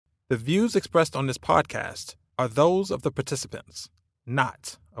The views expressed on this podcast are those of the participants,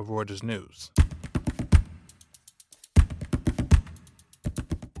 not of Reuters News.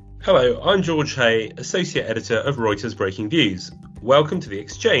 Hello, I'm George Hay, Associate Editor of Reuters Breaking Views. Welcome to The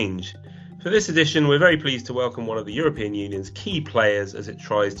Exchange. For this edition, we're very pleased to welcome one of the European Union's key players as it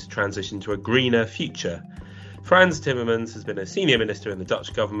tries to transition to a greener future. Frans Timmermans has been a senior minister in the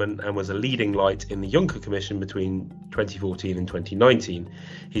Dutch government and was a leading light in the Juncker Commission between 2014 and 2019.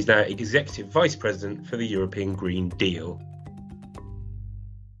 He's now Executive Vice President for the European Green Deal.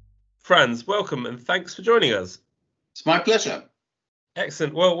 Frans, welcome and thanks for joining us. It's my pleasure.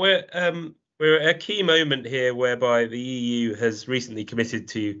 Excellent. Well, we're at a key moment here whereby the EU has recently committed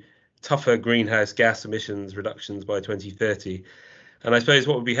to tougher greenhouse gas emissions reductions by 2030. And I suppose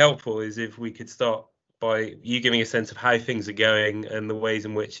what would be helpful is if we could start by you giving a sense of how things are going and the ways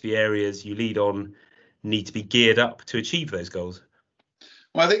in which the areas you lead on need to be geared up to achieve those goals.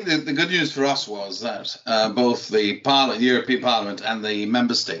 Well, I think the good news for us was that both the European Parliament and the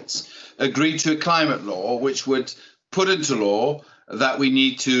member states agreed to a climate law which would put into law that we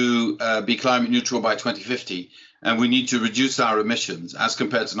need to be climate neutral by 2050 and we need to reduce our emissions as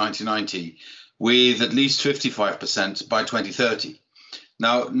compared to 1990 with at least 55% by 2030.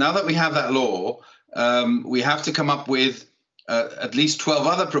 Now that we have that law, we have to come up with at least 12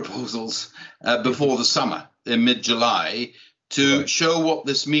 other proposals before the summer in mid-July to show what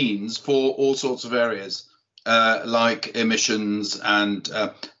this means for all sorts of areas like emissions and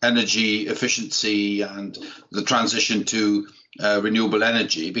energy efficiency and the transition to renewable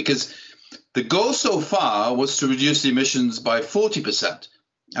energy. Because the goal so far was to reduce the emissions by 40%,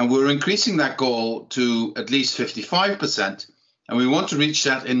 and we're increasing that goal to at least 55%. And we want to reach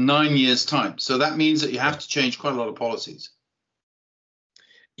that in 9 years' time. So that means that you have to change quite a lot of policies.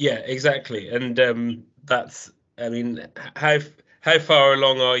 Yeah, exactly. And that's, I mean, how far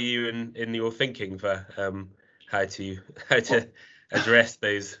along are you in your thinking for how to address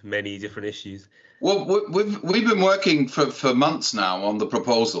those many different issues? Well, we've been working for months now on the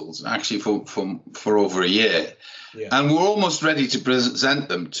proposals, actually for over a year. Yeah. And we're almost ready to present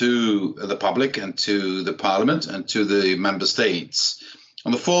them to the public and to the Parliament and to the member states.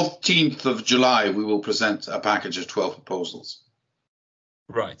 On the 14th of July, we will present a package of 12 proposals.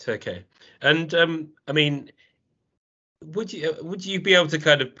 Right. OK. And I mean, would you be able to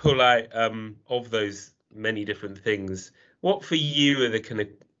kind of pull out of those many different things? What for you are the kind of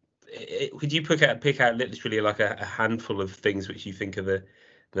would you pick out literally like a handful of things which you think are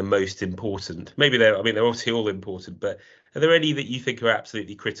the most important? Maybe they're obviously all important, but are there any that you think are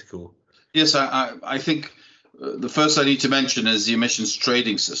absolutely critical? Yes, I think the first I need to mention is the emissions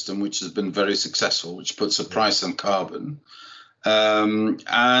trading system, which has been very successful, which puts a price on carbon.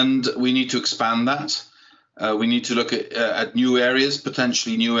 And we need to expand that. We need to look at new areas,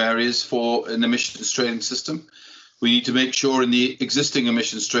 potentially new areas for an emissions trading system. We need to make sure in the existing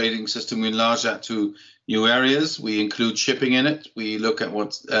emissions trading system we enlarge that to new areas. We include shipping in it. We look at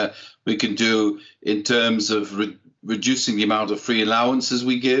what we can do in terms of reducing the amount of free allowances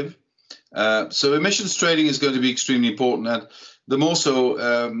we give. So emissions trading is going to be extremely important. And the more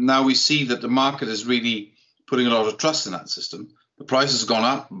so, now we see that the market is really putting a lot of trust in that system. The price has gone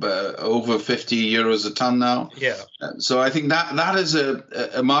up over 50 euros a ton now. Yeah. So I think that is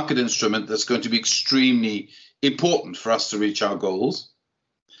a market instrument that's going to be extremely important for us to reach our goals.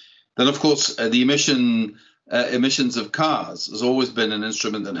 Then, of course, the emissions of cars has always been an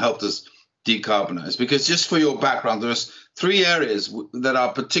instrument that helped us decarbonize. Because just for your background, there's three areas that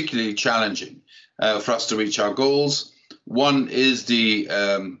are particularly challenging for us to reach our goals. One is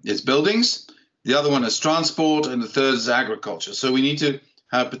is buildings, the other one is transport, and the third is agriculture. So we need to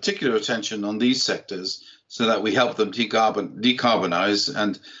have particular attention on these sectors so that we help them decarbonize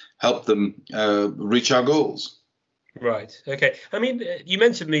and help them reach our goals. Right. Okay. I mean, you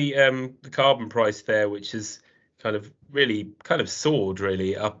mentioned the carbon price there, which is kind of soared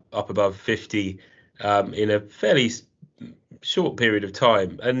really up above 50 in a fairly short period of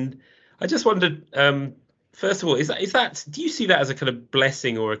time. And I just wondered, first of all, is that do you see that as a kind of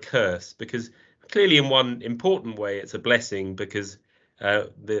blessing or a curse? Because clearly, in one important way, it's a blessing because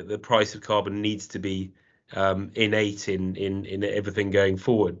the price of carbon needs to be innate in everything going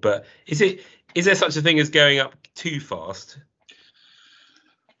forward. But is there such a thing as going up too fast?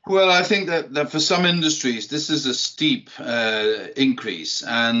 Well, I think that for some industries, this is a steep increase,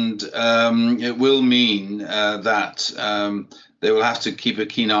 and it will mean that they will have to keep a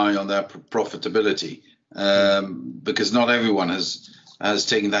keen eye on their profitability because not everyone has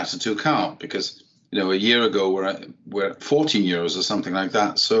taken that into account. Because a year ago we're at 14 euros or something like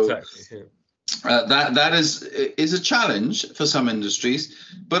that. So. Exactly, yeah. that is a challenge for some industries,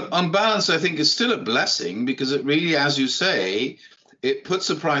 but on balance, I think it's still a blessing because it really, as you say, it puts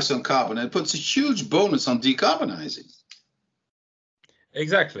a price on carbon and it puts a huge bonus on decarbonizing.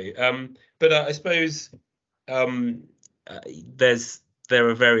 Exactly. But I suppose there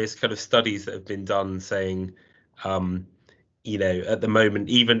are various kind of studies that have been done saying, at the moment,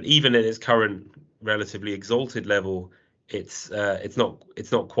 even at its current relatively exalted level, it's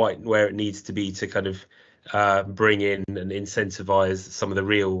not quite where it needs to be to kind of bring in and incentivize some of the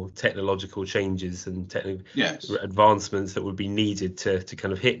real technological changes and technical advancements that would be needed to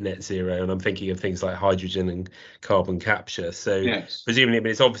kind of hit net zero. And I'm thinking of things like hydrogen and carbon capture. So presumably, I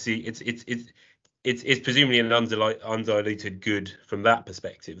mean, it's obviously it's presumably an undiluted good from that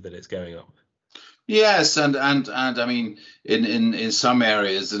perspective that it's going up. Yes, and I mean, in some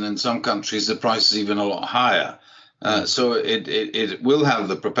areas and in some countries, the price is even a lot higher. So it will have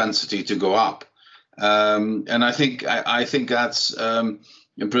the propensity to go up. And I think that's in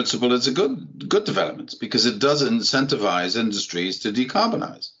principle it's a good development because it does incentivize industries to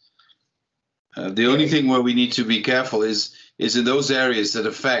decarbonize. The only thing where we need to be careful is in those areas that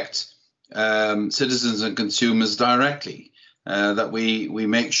affect citizens and consumers directly, that we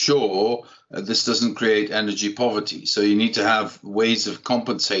make sure this doesn't create energy poverty. So you need to have ways of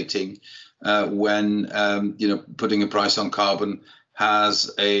compensating when putting a price on carbon has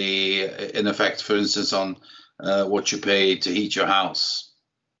an effect, for instance, on what you pay to heat your house.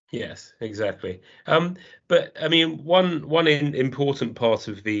 Yes, exactly. But I mean, one important part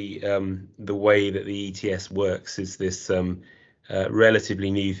of the way that the ETS works is this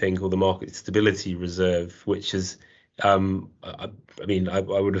relatively new thing called the Market Stability Reserve, which is, I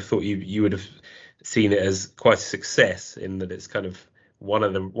would have thought you would have seen it as quite a success in that it's kind of one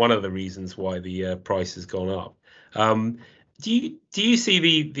of the reasons why the price has gone up. Do you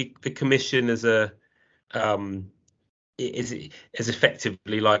see the Commission as is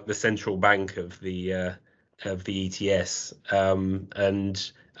effectively like the central bank of the ETS?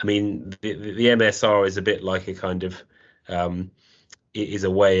 And I mean, the MSR is a bit like a kind of it is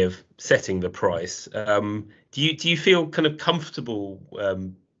a way of setting the price. Do you feel kind of comfortable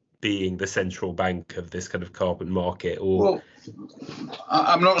being the central bank of this kind of carbon market? Or well,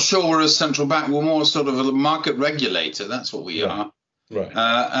 I'm not sure we're a central bank. We're more sort of a market regulator. That's what we are. Right.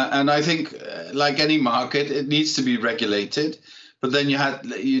 And I think, like any market, it needs to be regulated. But then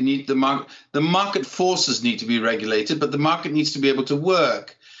you need the market. The market forces need to be regulated, but the market needs to be able to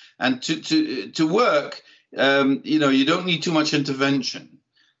work. And to work, you don't need too much intervention.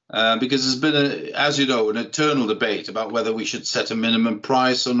 Because there's been, as you know, an eternal debate about whether we should set a minimum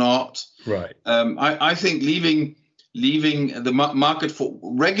price or not. Right. I think leaving the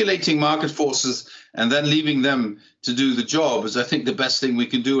regulating market forces and then leaving them to do the job is, I think, the best thing we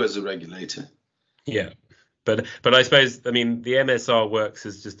can do as a regulator. Yeah, but I suppose, I mean, the MSR works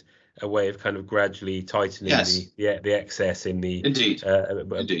as just a way of kind of gradually tightening the excess in the Indeed.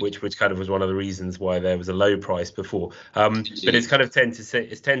 Which kind of was one of the reasons why there was a low price before. But it's kind of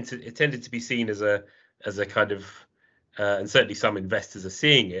tended to be seen as a kind of and certainly some investors are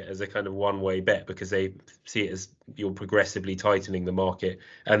seeing it as a kind of one-way bet because they see it as you're progressively tightening the market,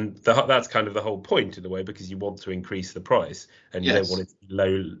 and that's kind of the whole point in a way, because you want to increase the price and you don't want it to be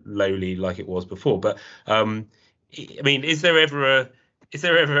lowly like it was before. But I mean, is there ever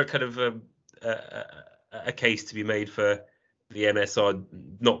a kind of a case to be made for the MSR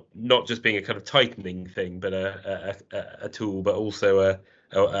not just being a kind of tightening thing, but a tool, but also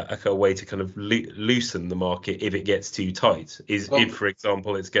a way to kind of loosen the market if it gets too tight? If, for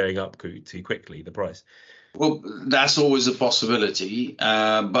example, it's going up too quickly, the price? Well, that's always a possibility,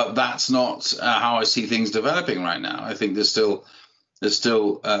 but that's not how I see things developing right now. I think we still need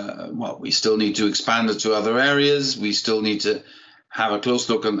to expand it to other areas. We still need to have a close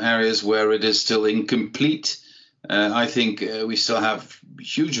look on areas where it is still incomplete. I think we still have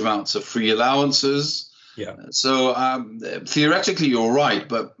huge amounts of free allowances. Yeah. So theoretically, you're right,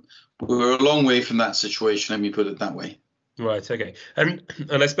 but we're a long way from that situation. Let me put it that way. Right. Okay. And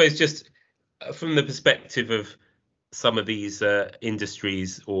I suppose just from the perspective of some of these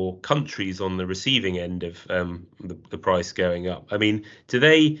industries or countries on the receiving end of the price going up, I mean, do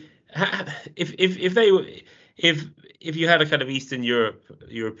they, if you had a kind of Eastern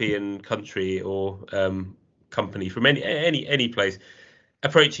European country or company from any place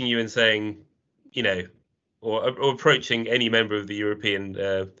approaching you and saying, or approaching any member of the European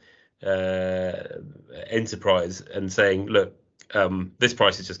enterprise and saying, look, this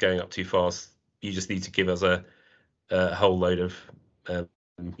price is just going up too fast. You just need to give us a whole load of,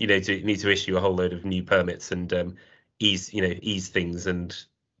 need to issue a whole load of new permits and ease things and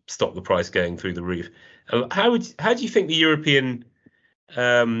stop the price going through the roof. How do you think the European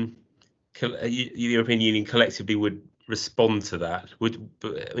Union collectively would respond to that?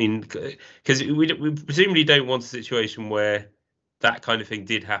 Because we presumably don't want a situation where that kind of thing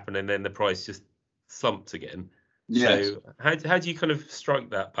did happen and then the price just slumped again. Yes. So how do you kind of strike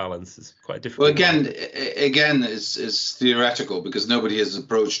that balance? It's quite difficult. Well, again, it's theoretical because nobody has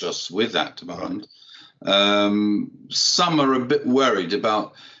approached us with that demand. Some are a bit worried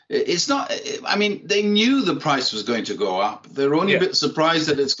about. It's not. I mean, they knew the price was going to go up. They're only a bit surprised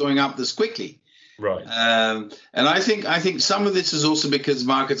that it's going up this quickly. Right. And I think some of this is also because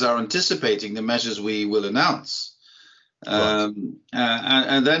markets are anticipating the measures we will announce. Right.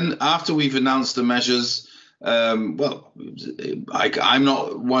 And then after we've announced the measures, I'm not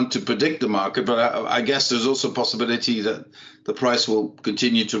one to predict the market, but I guess there's also a possibility that the price will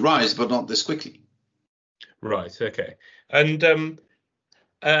continue to rise, but not this quickly. Right. Okay. And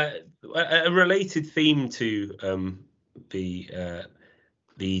a related theme to the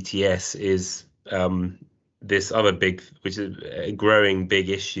ETS is this other which is a growing big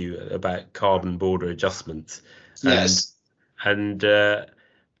issue about carbon border adjustments. Yes. And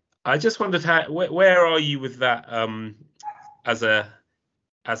I just wondered where are you with that as a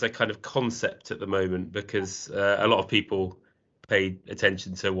kind of concept at the moment? Because a lot of people paid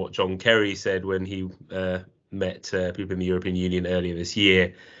attention to what John Kerry said when he met people in the European Union earlier this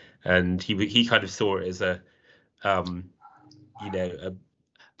year, and he kind of saw it as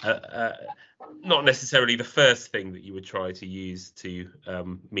not necessarily the first thing that you would try to use to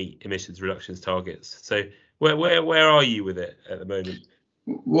meet emissions reductions targets. So where are you with it at the moment?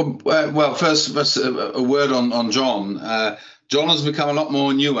 Well, first a word on John. John has become a lot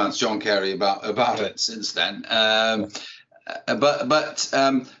more nuanced, John Kerry, about it since then. But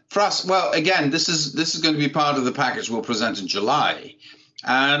for us, well, again, this is going to be part of the package we'll present in July,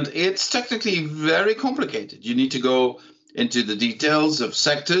 and it's technically very complicated. You need to go into the details of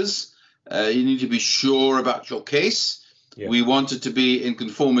sectors. You need to be sure about your case. Yeah. We want it to be in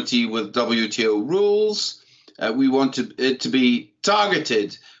conformity with WTO rules. We want it to be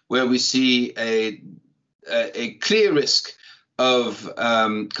targeted where we see a clear risk of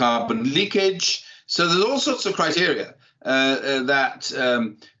carbon leakage. So there's all sorts of criteria that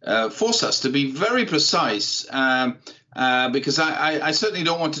force us to be very precise, because I certainly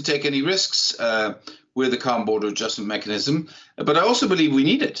don't want to take any risks with the carbon border adjustment mechanism. But I also believe we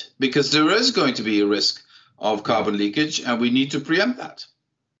need it because there is going to be a risk of carbon leakage and we need to preempt that.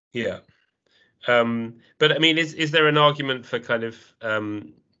 Yeah. But I mean, is there an argument for kind of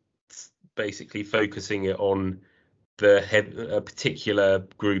basically focusing it on a particular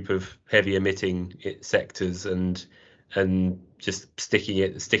group of heavy emitting sectors and just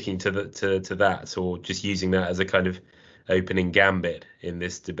sticking to that, or just using that as a kind of opening gambit in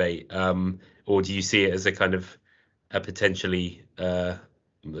this debate, or do you see it as a kind of a potentially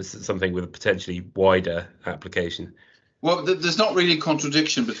something with a potentially wider application? Well, there's not really a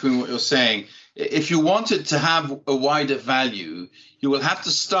contradiction between what you're saying. If you wanted to have a wider value, you will have to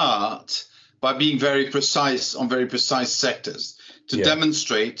start by being very precise on very precise sectors to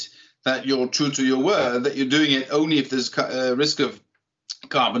demonstrate that you're true to your word, that you're doing it only if there's a risk of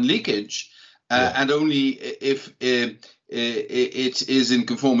carbon leakage, and only if it is in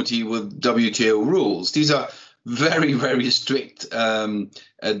conformity with WTO rules. These are very, very strict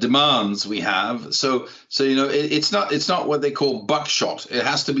demands we have. So it's not what they call buckshot. It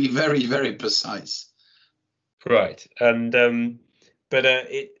has to be very, very precise. Right. And but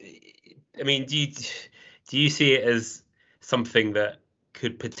I mean, do you see it as something that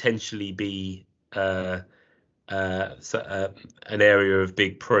could potentially be an area of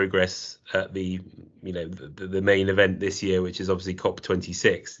big progress at the main event this year, which is obviously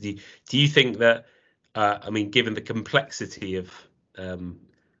COP26? Do you think that? I mean, given the complexity of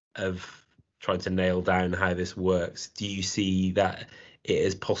trying to nail down how this works, do you see that it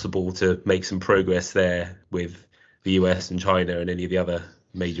is possible to make some progress there with the US and China and any of the other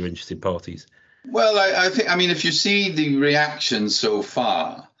major interested parties? Well, I think, if you see the reaction so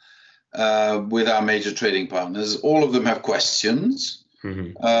far with our major trading partners, all of them have questions.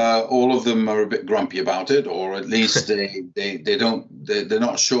 Mm-hmm. All of them are a bit grumpy about it, or at least they're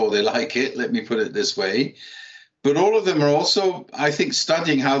not sure they like it. Let me put it this way. But all of them are also, I think,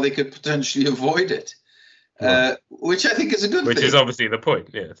 studying how they could potentially avoid it, which I think is a good thing. Which is obviously the point.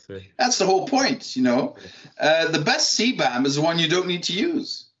 Yes, that's the whole point. The best CBAM is the one you don't need to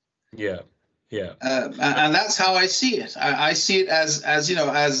use. Yeah. Yeah. And that's how I see it. I see it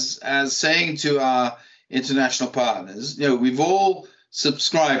as saying to our international partners, we've all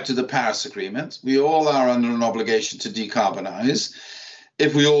subscribed to the Paris Agreement. We all are under an obligation to decarbonize.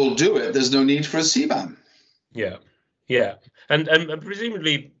 if we all do it, there's no need for a CBAM. Yeah, yeah, and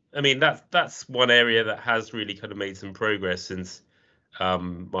presumably, I mean that's one area that has really kind of made some progress since, I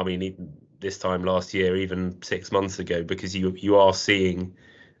mean, even this time last year, even 6 months ago, because you are seeing,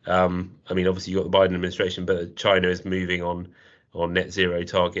 I mean, obviously you got the Biden administration, but China is moving on net zero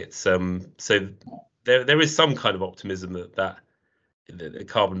targets. So there is some kind of optimism that the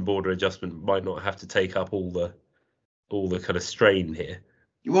carbon border adjustment might not have to take up all the kind of strain here.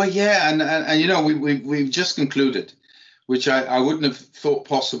 Well, yeah, and you know, we've just concluded, which I wouldn't have thought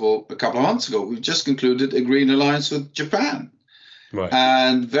possible a couple of months ago. We've just concluded a green alliance with Japan, right?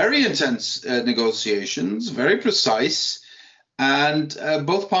 And very intense negotiations, very precise, and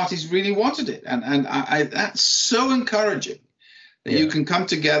both parties really wanted it, and I that's so encouraging that you can come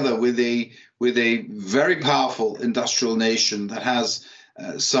together with a very powerful industrial nation that has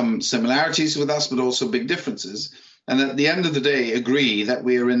some similarities with us, but also big differences. And at the end of the day, agree that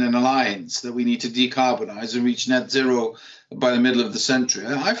we are in an alliance, that we need to decarbonize and reach net zero by the middle of the century.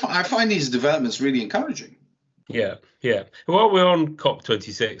 I find these developments really encouraging. Yeah, yeah. Well, we're on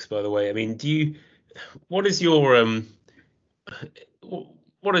COP26, by the way. I mean, what is your,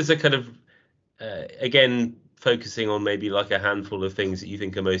 what is the kind of, again, focusing on maybe like a handful of things that you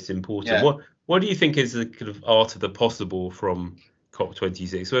think are most important? Yeah. What do you think is the kind of art of the possible from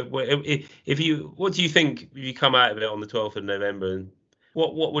COP26? What do you think if you come out of it on the 12th of November, and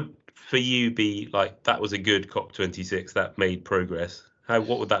what would for you be like that was a good COP26 that made progress?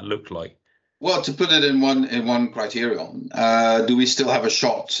 What would that look like? Well, to put it in one criterion, do we still have a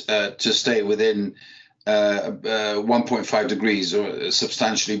shot to stay within 1.5 degrees or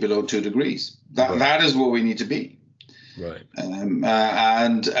substantially below 2 degrees? That is where we need to be. Right.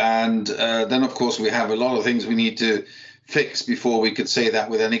 And then, of course, we have a lot of things we need to fix before we could say that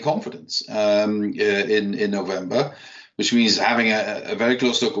with any confidence in November, which means having a very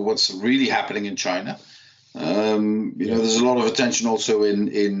close look at what's really happening in China. You know, there's a lot of attention also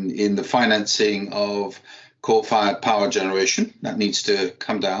in the financing of coal-fired power generation that needs to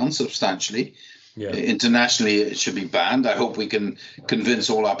come down substantially. Yeah. Internationally, it should be banned. I hope we can convince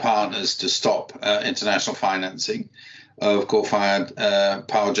all our partners to stop international financing of coal-fired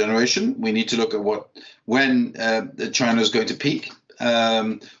power generation. We need to look at when China is going to peak.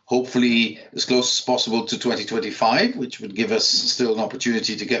 Hopefully as close as possible to 2025, which would give us still an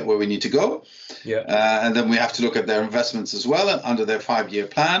opportunity to get where we need to go. Yeah. And then we have to look at their investments as well under their 5-year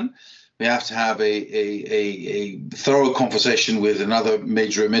plan. We have to have a thorough conversation with another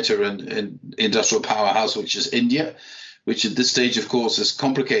major emitter and industrial powerhouse, which is India, which at this stage, of course, is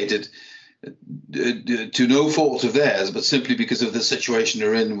complicated to no fault of theirs, but simply because of the situation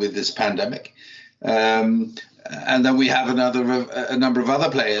they're in with this pandemic. And then we have a number of other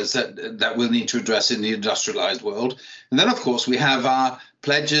players that we'll need to address in the industrialized world. And then, of course, we have our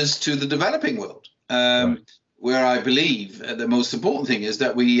pledges to the developing world, right, where I believe the most important thing is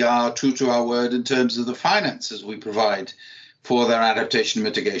that we are true to our word in terms of the finances we provide for their adaptation and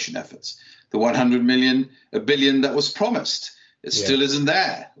mitigation efforts. The 100 billion that was promised, it still isn't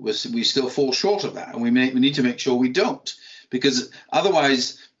there. We still fall short of that, and we need to make sure we don't, because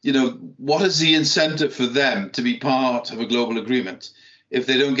otherwise, you know, what is the incentive for them to be part of a global agreement if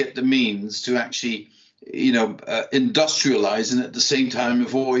they don't get the means to actually, you know, industrialize and at the same time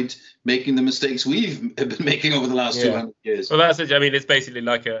avoid making the mistakes we've been making over the last 200 years? Well, that's it. I mean, it's basically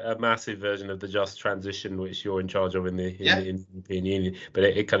like a massive version of the just transition, which you're in charge of in the European Union. But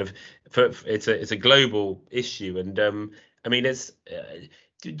it kind of, it's a global issue, and I mean, it's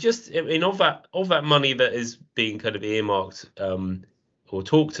just, I mean, of that money that is being kind of earmarked or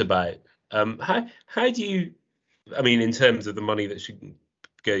talked about, how do you, I mean, in terms of the money that should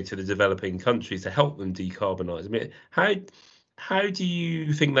go to the developing countries to help them decarbonize, I mean, how do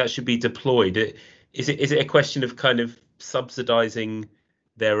you think that should be deployed? Is it a question of kind of subsidizing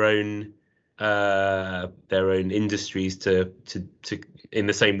their own industries to in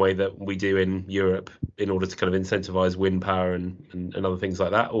the same way that we do in Europe in order to kind of incentivize wind power and other things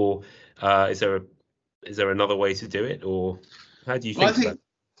like that, or is there another way to do it, or how do you think about it?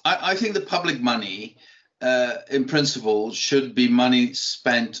 I think the public money, in principle, should be money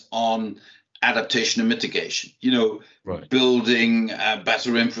spent on adaptation and mitigation. You know, right, building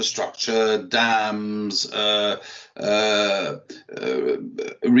better infrastructure, dams,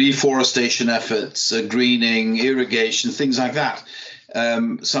 reforestation efforts, greening, irrigation, things like that.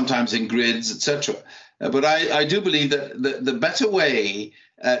 Sometimes in grids, etc. But I do believe that the better way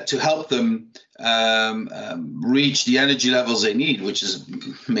to help them reach the energy levels they need, which is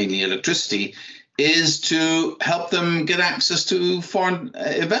mainly electricity, is to help them get access to foreign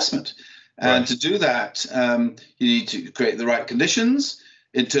investment. And to do that, you need to create the right conditions.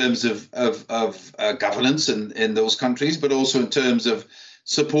 in terms of governance in those countries, but also in terms of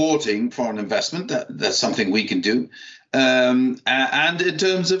supporting foreign investment. That's something we can do, and in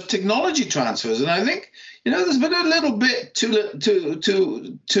terms of technology transfers. And I think there's been a little bit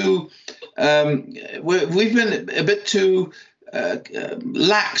we've been a bit too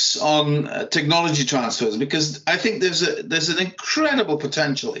lax on technology transfers, because I think there's an incredible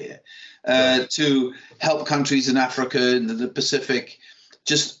potential here to help countries in Africa and the Pacific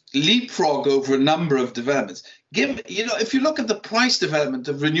just leapfrog over a number of developments. If you look at the price development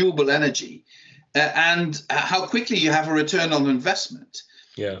of renewable energy and how quickly you have a return on investment,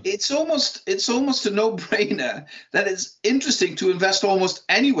 it's almost a no-brainer that it's interesting to invest almost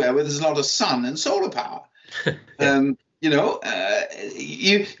anywhere where there's a lot of sun and solar power.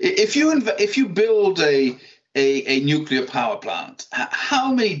 If you build a nuclear power plant,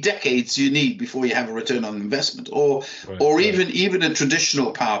 how many decades do you need before you have a return on investment, or even a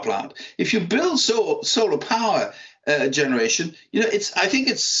traditional power plant? If you build solar power generation, I think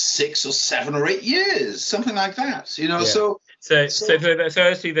it's 6 or 7 or 8 years, something like that. So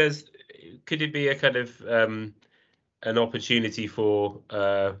actually, could it be a kind of an opportunity for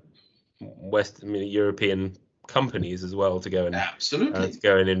European companies as well to go and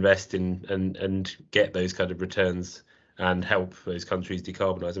invest in and get those kind of returns and help those countries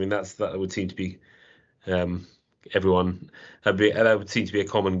decarbonize? I mean, that would seem to be that would seem to be a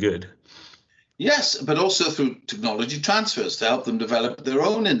common good. Yes, but also through technology transfers to help them develop their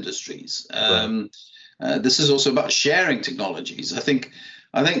own industries. This is also about sharing technologies. I think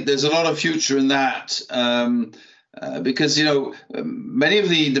there's a lot of future in that. Because many of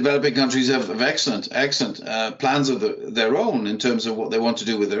the developing countries have excellent plans of their own in terms of what they want to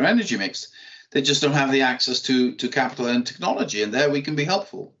do with their energy mix. They just don't have the access to capital and technology, and there we can be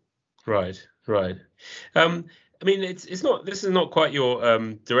helpful. Right. I mean, this is not quite your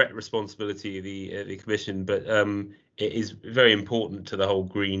direct responsibility, the Commission, but it is very important to the whole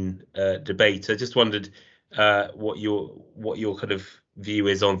green debate. I just wondered what your kind of view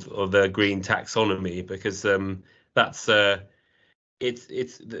is on the green taxonomy, because that's they're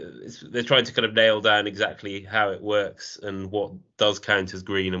trying to kind of nail down exactly how it works and what does count as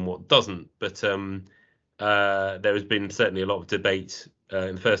green and what doesn't. But there has been certainly a lot of debate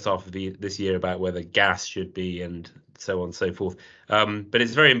in the first half of this year about whether gas should be, and so on and so forth. But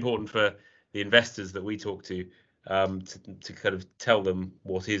it's very important for the investors that we talk to kind of tell them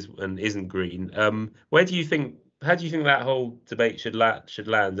what is and isn't green. How do you think that whole debate should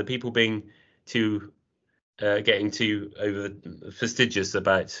land? Are people being getting too over fastidious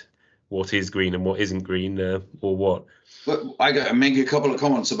about what is green and what isn't green, or what? Well, I got to make a couple of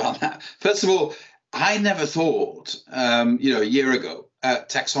comments about that. First of all, I never thought, a year ago,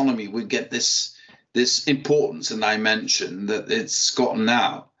 taxonomy would get this importance and dimension that it's gotten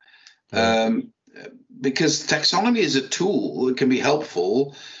now. Because taxonomy is a tool that can be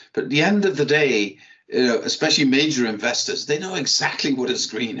helpful, but at the end of the day, especially major investors, they know exactly what is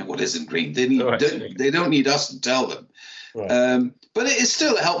green and what isn't green. They don't need us to tell them. Right. But it is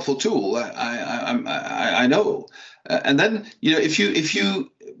still a helpful tool. I know. And then if you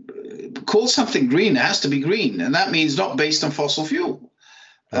call something green, it has to be green, and that means not based on fossil fuel.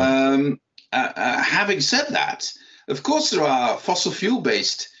 Right. Having said that, of course, there are fossil fuel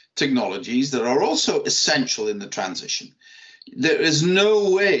based technologies that are also essential in the transition. There is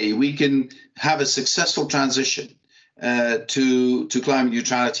no way we can have a successful transition to climate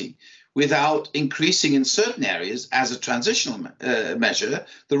neutrality without increasing in certain areas, as a transitional measure,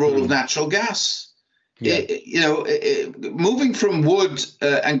 the role of natural gas. Yeah. Moving from wood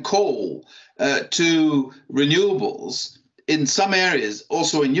and coal to renewables in some areas,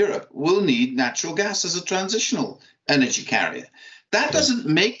 also in Europe, will need natural gas as a transitional energy carrier. That doesn't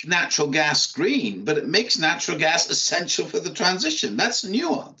make natural gas green, but it makes natural gas essential for the transition. That's the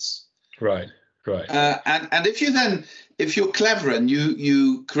nuance. Right. And if you're clever and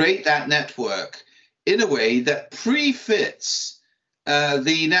you create that network in a way that pre-fits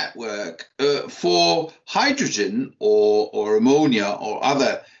the network for hydrogen or ammonia or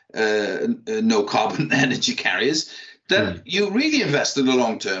other no carbon energy carriers, then you really invest in the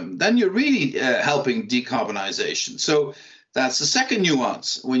long term. Then you're really helping decarbonization. So that's the second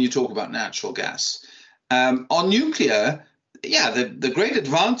nuance when you talk about natural gas. On nuclear, the great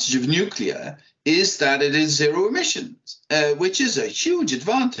advantage of nuclear is that it is zero emissions, which is a huge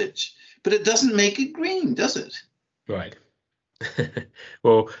advantage. But it doesn't make it green, does it? Right.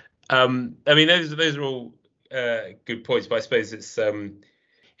 Well, I mean, those are all good points, but I suppose it's an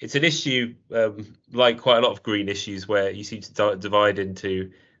issue like quite a lot of green issues where you seem to divide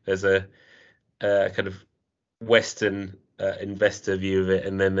into, there's a kind of Western investor view of it,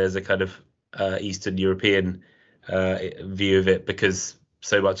 and then there's a kind of Eastern European view of it, because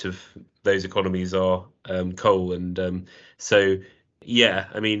so much of those economies are coal, and so yeah,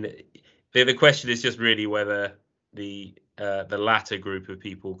 I mean, the question is just really whether the latter group of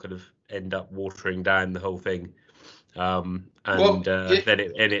people kind of end up watering down the whole thing, and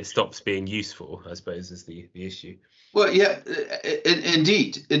then it stops being useful, I suppose, is the issue. Well, yeah,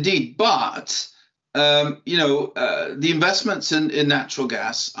 indeed. But the investments in natural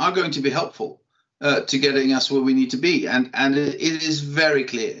gas are going to be helpful to getting us where we need to be, and it is very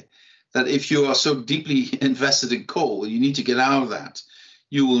clear that if you are so deeply invested in coal, you need to get out of that.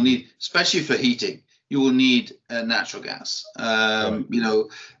 You will need, especially for heating, you will need natural gas. Right.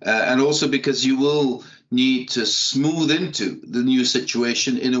 And also because you will need to smooth into the new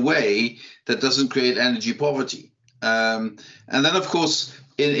situation in a way that doesn't create energy poverty. And then, of course,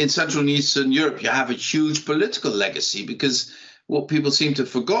 in Central and Eastern Europe, you have a huge political legacy, because what people seem to have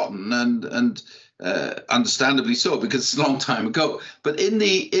forgotten, and understandably so, because it's a long time ago. But in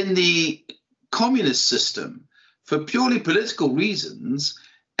the communist system, for purely political reasons,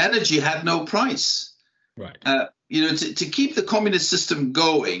 energy had no price. Right. To keep the communist system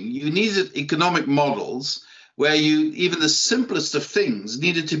going, you needed economic models where even the simplest of things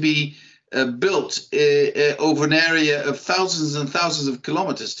needed to be built over an area of thousands and thousands of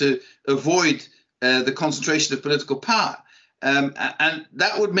kilometers to avoid the concentration of political power. And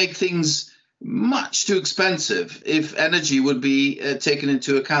that would make things much too expensive if energy would be taken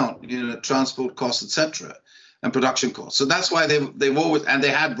into account, transport costs, etc., and production costs. So that's why they've always, and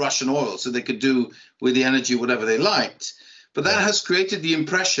they had Russian oil, so they could do with the energy whatever they liked. But that has created the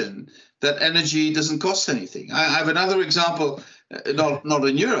impression that energy doesn't cost anything. I have another example, not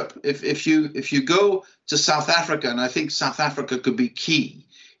in Europe. If you go to South Africa, and I think South Africa could be key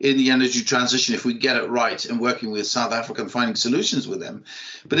in the energy transition if we get it right, and working with South Africa and finding solutions with them.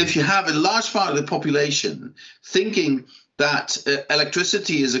 But if you have a large part of the population thinking that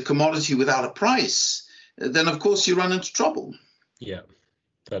electricity is a commodity without a price, then of course you run into trouble. Yeah,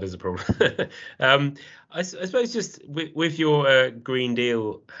 that is a problem. I suppose just with your Green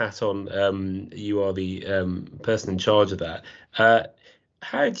Deal hat on, you are the person in charge of that.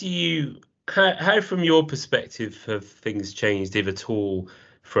 How from your perspective have things changed, if at all,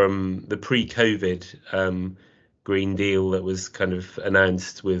 from the pre-COVID Green Deal that was kind of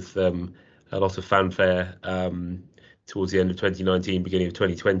announced with a lot of fanfare towards the end of 2019, beginning of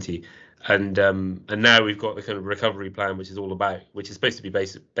 2020, and now we've got the kind of recovery plan, which is supposed to be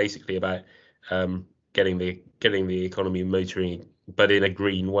basically about getting the economy motoring, but in a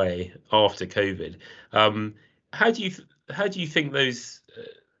green way after COVID. How do you think those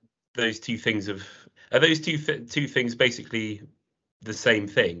two things are those two things basically the same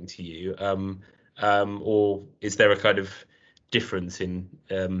thing to you, or is there a kind of difference in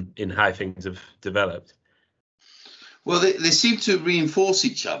how things have developed? Well, they seem to reinforce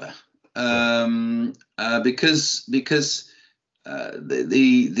each other, because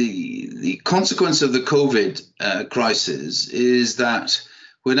the consequence of the COVID crisis is that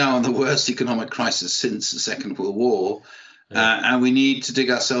we're now in the worst economic crisis since the Second World War, and we need to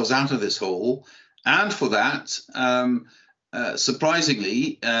dig ourselves out of this hole. And for that,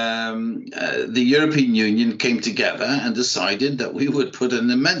 surprisingly, the European Union came together and decided that we would put an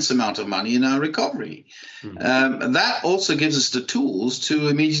immense amount of money in our recovery. And that also gives us the tools to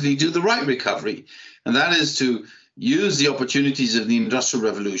immediately do the right recovery. And that is to use the opportunities of the Industrial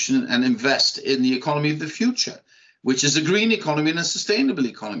Revolution and invest in the economy of the future, which is a green economy and a sustainable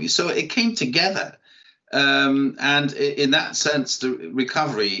economy. So it came together. And in that sense, the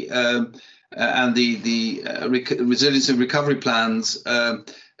recovery and the resilience and recovery plans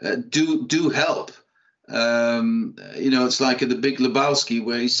do help. It's like in The Big Lebowski,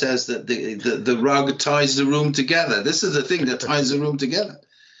 where he says that the rug ties the room together. This is the thing that ties the room together.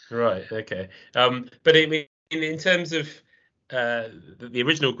 Right. Okay. But I mean, in terms of the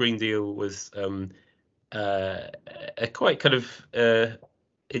original Green Deal was a quite kind of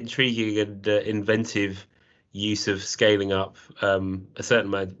intriguing and inventive use of scaling up a certain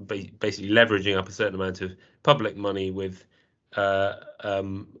amount, basically leveraging up a certain amount of public money with a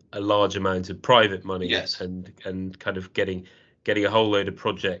large amount of private money. Yes. and kind of getting a whole load of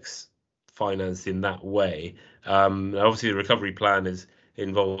projects financed in that way. Obviously, the recovery plan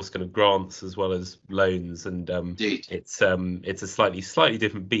involves kind of grants as well as loans, and it's a slightly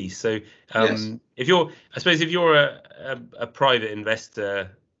different beast. So yes. if you're a private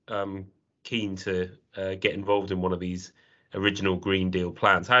investor keen to get involved in one of these original Green Deal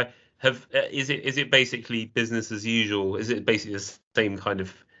plans, is it basically business as usual? Is it basically the same kind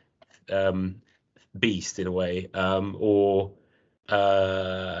of beast in a way, or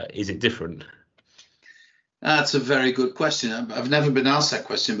is it different? That's a very good question. I've never been asked that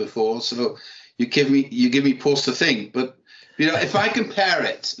question before, so you give me pause to think. But if I compare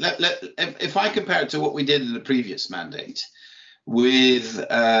it, if I compare it to what we did in the previous mandate with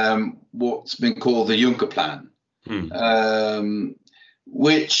what's been called the Juncker Plan,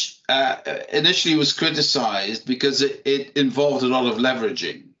 which initially was criticised because it involved a lot of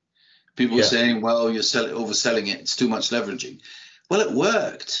leveraging. People were saying, "Well, you're overselling it; it's too much leveraging." Well, it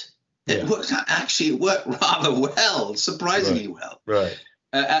worked. It worked. Actually, it worked rather well, surprisingly well. Right.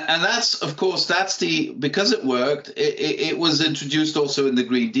 And that's, of course, because it worked. It was introduced also in the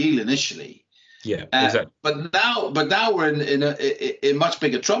Green Deal initially. Yeah, exactly. But now we're in much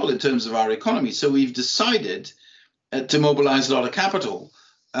bigger trouble in terms of our economy. So we've decided to mobilize a lot of capital,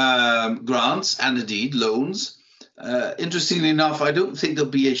 grants, and indeed loans. Interestingly enough, I don't think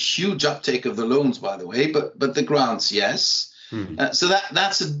there'll be a huge uptake of the loans, by the way, but the grants, yes. So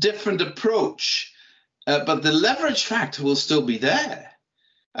that's a different approach, but the leverage factor will still be there.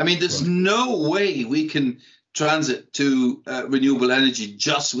 I mean, there's no way we can transit to renewable energy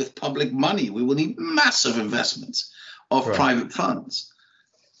just with public money. We will need massive investments of private funds.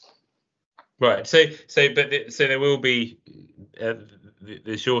 Right. So there will be.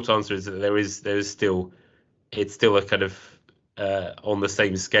 The short answer is that there is still, it's still a kind of on the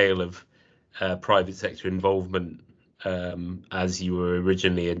same scale of private sector involvement as you were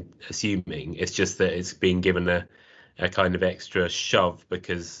originally assuming. It's just that it's being given a kind of extra shove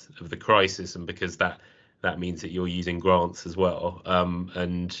because of the crisis, and because that means that you're using grants as well.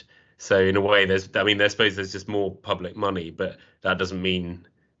 And so in a way, I suppose there's just more public money, but that doesn't mean,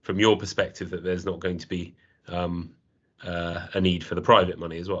 from your perspective, that there's not going to be a need for the private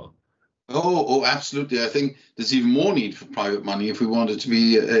money as well. Oh, absolutely. I think there's even more need for private money if we want it to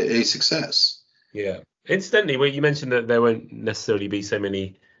be a success. Yeah. Incidentally, well, you mentioned that there won't necessarily be so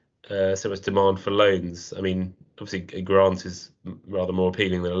much demand for loans. I mean, obviously, a grant is rather more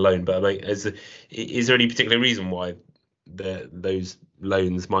appealing than a loan. But I mean, is there any particular reason why those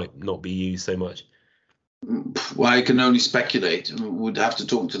loans might not be used so much? Well, I can only speculate. We'd have to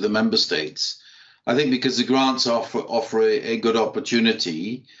talk to the member states. I think because the grants offer a good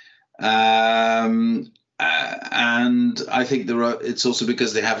opportunity, and I think it's also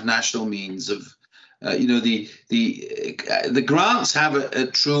because they have national means of. The grants have a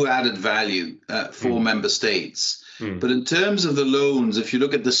true added value for member states. But in terms of the loans, if you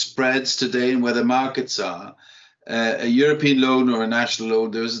look at the spreads today and where the markets are, a European loan or a national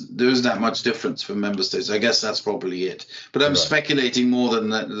loan, there isn't that much difference for member states. I guess that's probably it. But I'm speculating more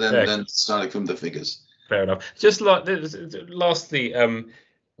than starting from the figures. Fair enough. Just like lastly,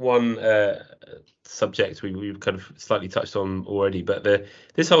 one subject we've kind of slightly touched on already, but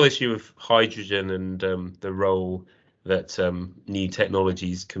this whole issue of hydrogen and the role that new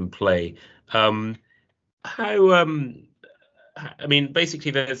technologies can play. I mean,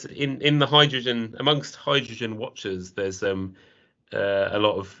 basically, there's in the hydrogen, amongst hydrogen watchers, there's a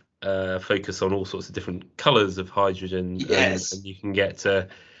lot of focus on all sorts of different colours of hydrogen. Yes. And you can get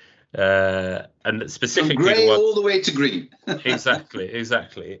and specifically from grey all the way to green.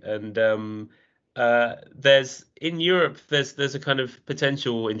 exactly. And there's in Europe there's a kind of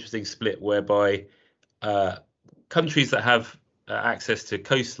potential interesting split whereby countries that have access to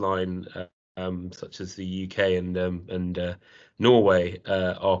coastline, such as the UK and Norway,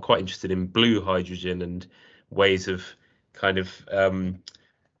 are quite interested in blue hydrogen and ways of kind of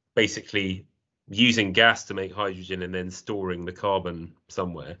basically using gas to make hydrogen and then storing the carbon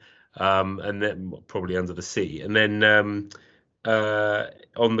somewhere, and then probably under the sea. And then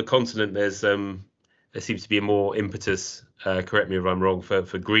on the continent, there seems to be a more impetus. Correct me if I'm wrong.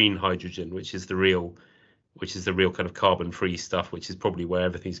 For green hydrogen, which is the real kind of carbon-free stuff, which is probably where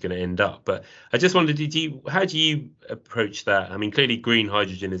everything's going to end up. But I just wondered, how do you approach that? I mean, clearly green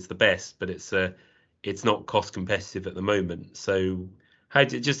hydrogen is the best, but it's not cost competitive at the moment. So I'm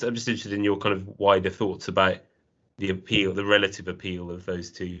just interested in your kind of wider thoughts about the relative appeal of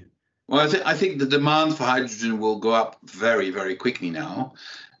those two. Well, I think the demand for hydrogen will go up very, very quickly now,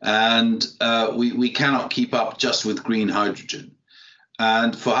 and we cannot keep up just with green hydrogen.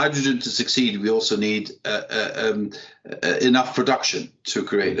 And for hydrogen to succeed, we also need enough production to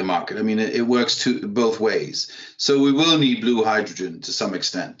create the market. I mean, it works both ways. So we will need blue hydrogen to some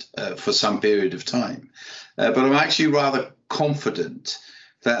extent for some period of time. But I'm actually rather confident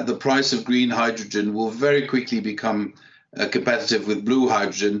that the price of green hydrogen will very quickly become competitive with blue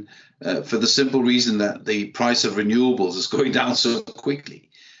hydrogen for the simple reason that the price of renewables is going down so quickly.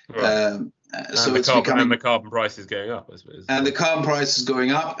 Right. So it's becoming, and the carbon price is going up, I suppose. And the carbon price is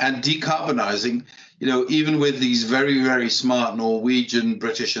going up, and decarbonizing, even with these very, very smart Norwegian,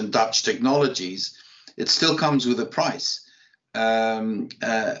 British, and Dutch technologies, it still comes with a price. And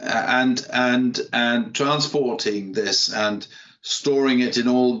transporting this and storing it in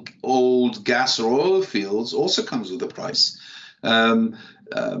old gas or oil fields also comes with a price.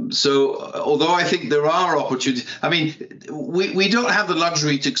 So although I think there are opportunities, I mean, we don't have the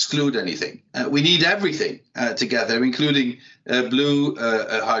luxury to exclude anything. We need everything together, including blue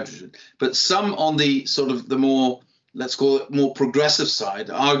hydrogen. But some on the sort of the more, let's call it more progressive side,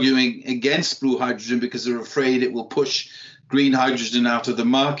 arguing against blue hydrogen because they're afraid it will push green hydrogen out of the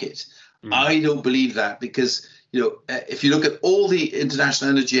market. I don't believe that, because if you look at all the International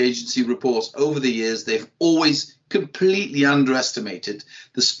Energy Agency reports over the years, they've always completely underestimated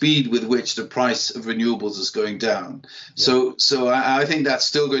the speed with which the price of renewables is going down. Yeah. So I think that's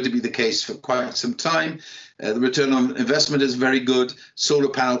still going to be the case for quite some time. The return on investment is very good. Solar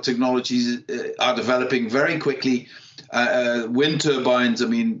panel technologies are developing very quickly. Wind turbines, I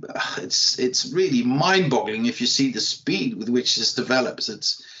mean, it's really mind-boggling if you see the speed with which this develops.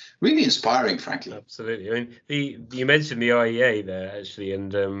 It's really inspiring, frankly. Absolutely. I mean, you mentioned the IEA there, actually,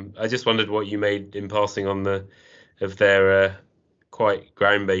 and I just wondered what you made in passing on of their quite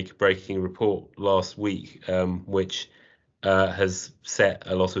groundbreaking report last week, which has set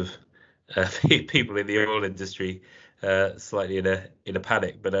a lot of people in the oil industry slightly in a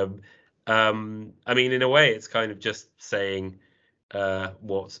panic. But I mean, in a way, it's kind of just saying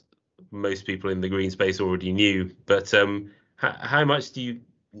what most people in the green space already knew. But how much do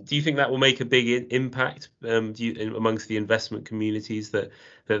you think that will make a big impact amongst the investment communities, that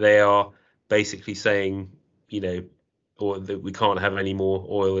they are basically saying, or that we can't have any more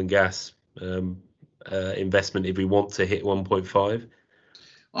oil and gas investment if we want to hit 1.5?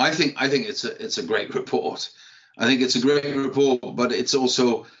 I think it's a great report. I think it's a great report, but it's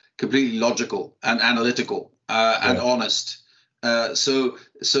also completely logical and analytical and honest. So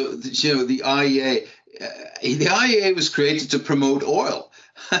the IEA was created to promote oil.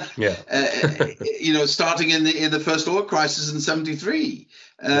 Yeah. Starting in the first oil crisis in '73.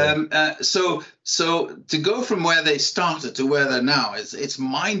 So to go from where they started to where they're now, it's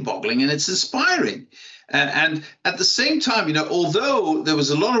mind-boggling and it's inspiring. And at the same time, although there was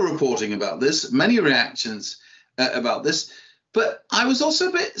a lot of reporting about this, many reactions about this, but I was also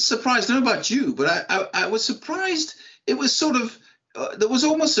a bit surprised. I don't know about you, but I was surprised. It was sort of there was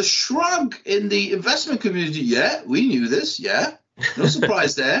almost a shrug in the investment community. Yeah, we knew this. Yeah. No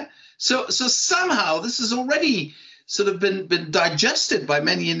surprise there. So somehow this has already sort of been digested by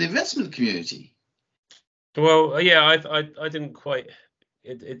many in the investment community. Well, yeah, I didn't quite.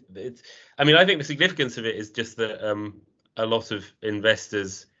 I mean, I think the significance of it is just that a lot of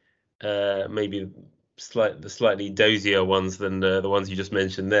investors, maybe the slightly dozier ones than the ones you just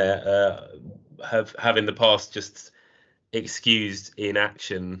mentioned there, have in the past just excused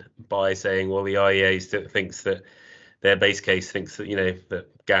inaction by saying, well, the IEA still thinks that. Their base case thinks that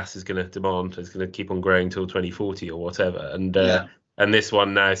that gas is going to keep on growing till 2040 or whatever, and this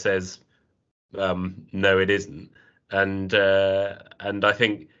one now says no, it isn't, and I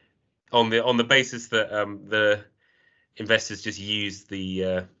think on the basis that the investors just used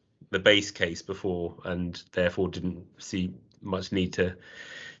the base case before and therefore didn't see much need to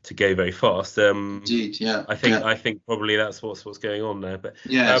go very fast. Indeed, yeah. I think probably that's what's going on there. But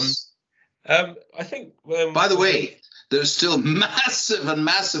yes, I think. By the way, there's still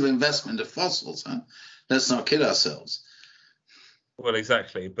massive investment of fossils. Huh? Let's not kid ourselves. Well,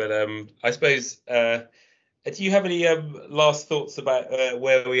 exactly. But I suppose, do you have any last thoughts about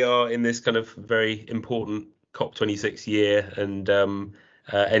where we are in this kind of very important COP26 year, and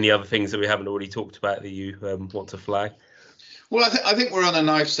any other things that we haven't already talked about that you want to flag? Well, I think we're on a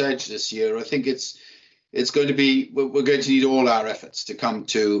knife's edge this year. I think we're going to need all our efforts to come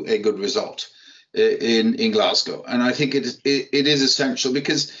to a good result in Glasgow, and I think it is essential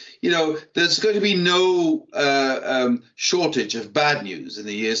because there's going to be no shortage of bad news in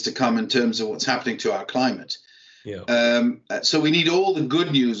the years to come in terms of what's happening to our climate. Yeah. So we need all the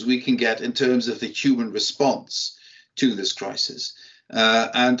good news we can get in terms of the human response to this crisis.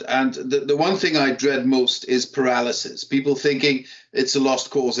 And the one thing I dread most is paralysis. People thinking it's a lost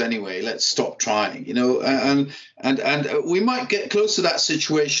cause anyway. Let's stop trying, and we might get close to that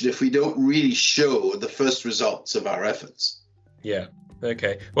situation if we don't really show the first results of our efforts. Yeah.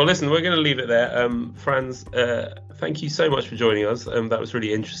 Okay. Well, listen, we're going to leave it there. Frans, thank you so much for joining us. That was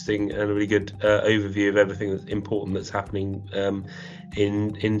really interesting and a really good overview of everything that's important that's happening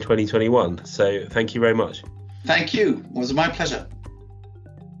in 2021. So thank you very much. Thank you. It was my pleasure.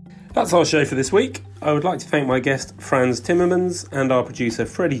 That's our show for this week. I would like to thank my guest Frans Timmermans and our producer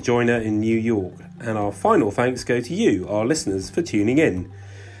Freddie Joyner in New York. And our final thanks go to you, our listeners, for tuning in.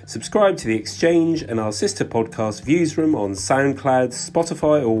 Subscribe to The Exchange and our sister podcast Viewsroom on SoundCloud,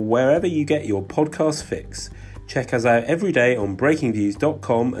 Spotify or wherever you get your podcast fix. Check us out every day on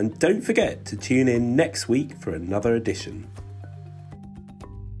breakingviews.com and don't forget to tune in next week for another edition.